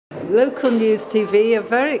Local News TV are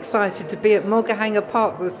very excited to be at Mulgahanger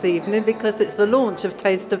Park this evening because it's the launch of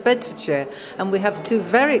Taste of Bedfordshire, and we have two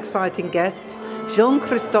very exciting guests,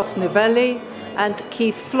 Jean-Christophe Novelli and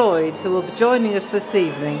Keith Floyd, who will be joining us this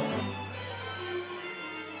evening.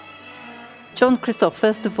 Jean-Christophe,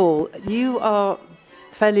 first of all, you are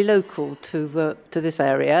fairly local to this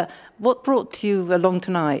area. What brought you along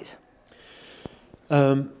tonight?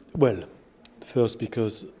 Well, first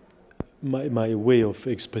because my way of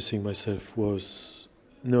expressing myself was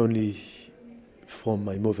not only from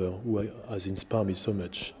my mother, who has inspired me so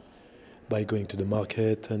much by going to the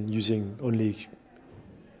market and using only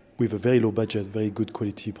with a very low budget, very good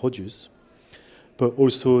quality produce, but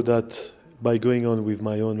also that by going on with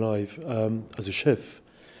my own life as a chef,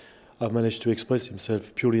 I've managed to express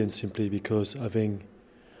himself purely and simply because having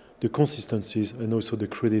the consistencies and also the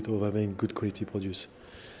credit of having good quality produce.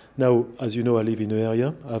 Now, as you know, I live in an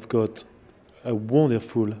area. I've got a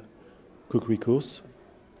wonderful cookery course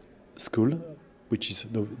school, which is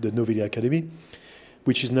the Novelli Academy,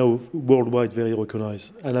 which is now worldwide very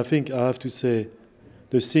recognized. And I think I have to say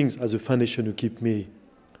the things as a foundation to keep me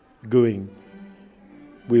going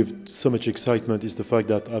with so much excitement is the fact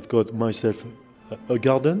that I've got myself a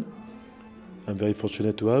garden. I'm very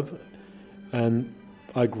fortunate to have. And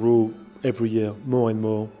I grow every year more and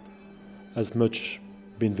more, as much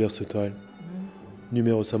being versatile.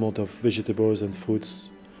 Numerous amount of vegetables and fruits,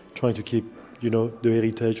 trying to keep, the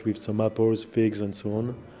heritage with some apples, figs, and so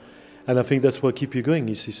on. And I think that's what keeps you going.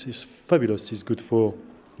 It's fabulous. It's good for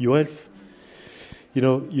your health.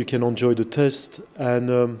 You can enjoy the taste,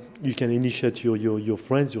 and you can initiate your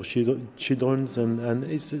friends, your children, and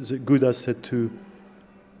it's a good asset to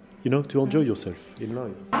enjoy yourself in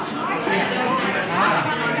life.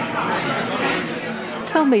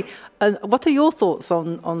 Tell me, what are your thoughts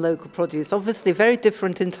on local produce? Obviously very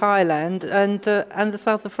different in Thailand and the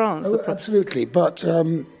south of France. Oh, absolutely, but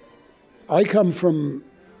I come from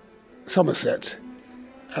Somerset,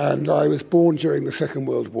 and I was born during the Second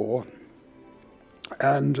World War,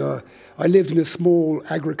 and I lived in a small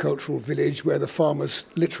agricultural village where the farmers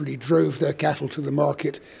literally drove their cattle to the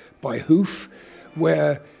market by hoof,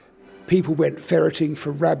 where people went ferreting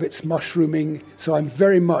for rabbits, mushrooming, so I'm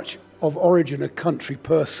very much of origin a country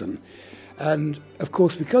person. And of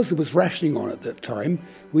course, because there was rationing on at that time,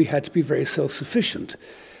 we had to be very self-sufficient.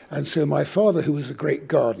 And so my father, who was a great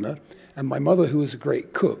gardener, and my mother, who was a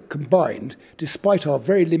great cook, combined, despite our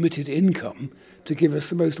very limited income, to give us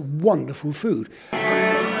the most wonderful food.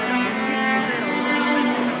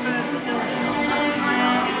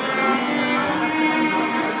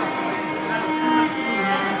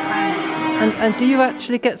 And do you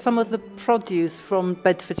actually get some of the produce from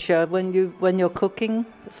Bedfordshire when you're cooking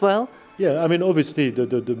as well? Yeah, I mean, obviously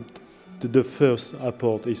the first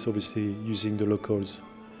apport is obviously using the locals.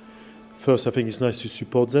 First, I think it's nice to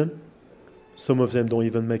support them. Some of them don't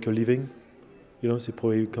even make a living. They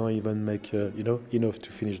probably can't even make enough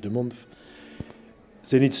to finish the month.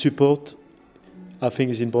 They need support. I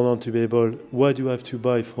think it's important to be able. Why do you have to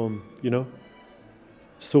buy from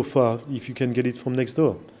so far if you can get it from next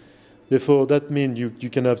door? Therefore, that means you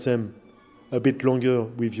can have them a bit longer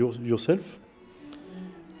with yourself,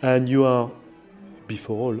 and you are,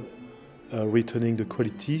 before all, returning the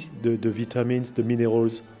quality, the vitamins, the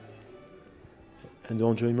minerals, and the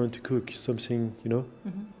enjoyment to cook. Something,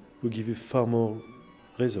 will give you far more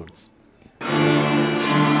results.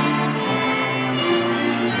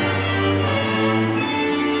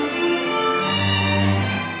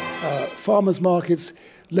 Farmers markets,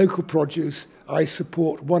 local produce, I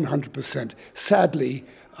support 100%. Sadly,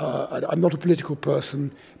 I'm not a political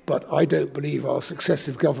person, but I don't believe our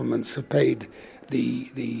successive governments have paid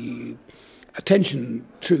the attention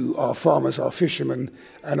to our farmers, our fishermen,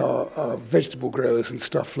 and our vegetable growers and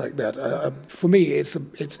stuff like that. For me, it's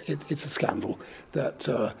a scandal that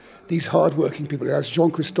these hard-working people, as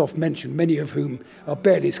Jean-Christophe mentioned, many of whom are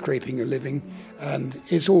barely scraping a living, and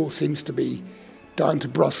it all seems to be down to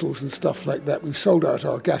Brussels and stuff like that. We've sold out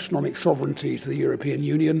our gastronomic sovereignty to the European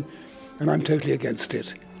Union, and I'm totally against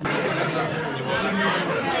it.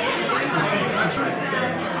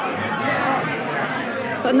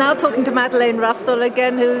 Now talking to Madeleine Russell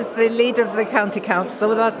again, who's the leader of the County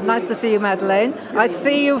Council. Nice to see you, Madeleine. I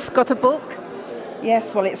see you've got a book.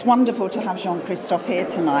 Yes, well, it's wonderful to have Jean-Christophe here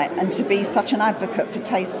tonight and to be such an advocate for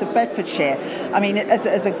Tastes of Bedfordshire. I mean,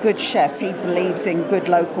 as a good chef, he believes in good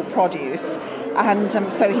local produce, and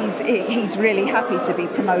so he's really happy to be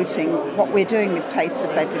promoting what we're doing with Tastes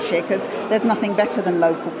of Bedfordshire, because there's nothing better than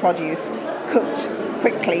local produce cooked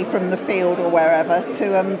quickly from the field or wherever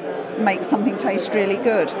to make something taste really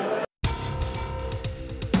good.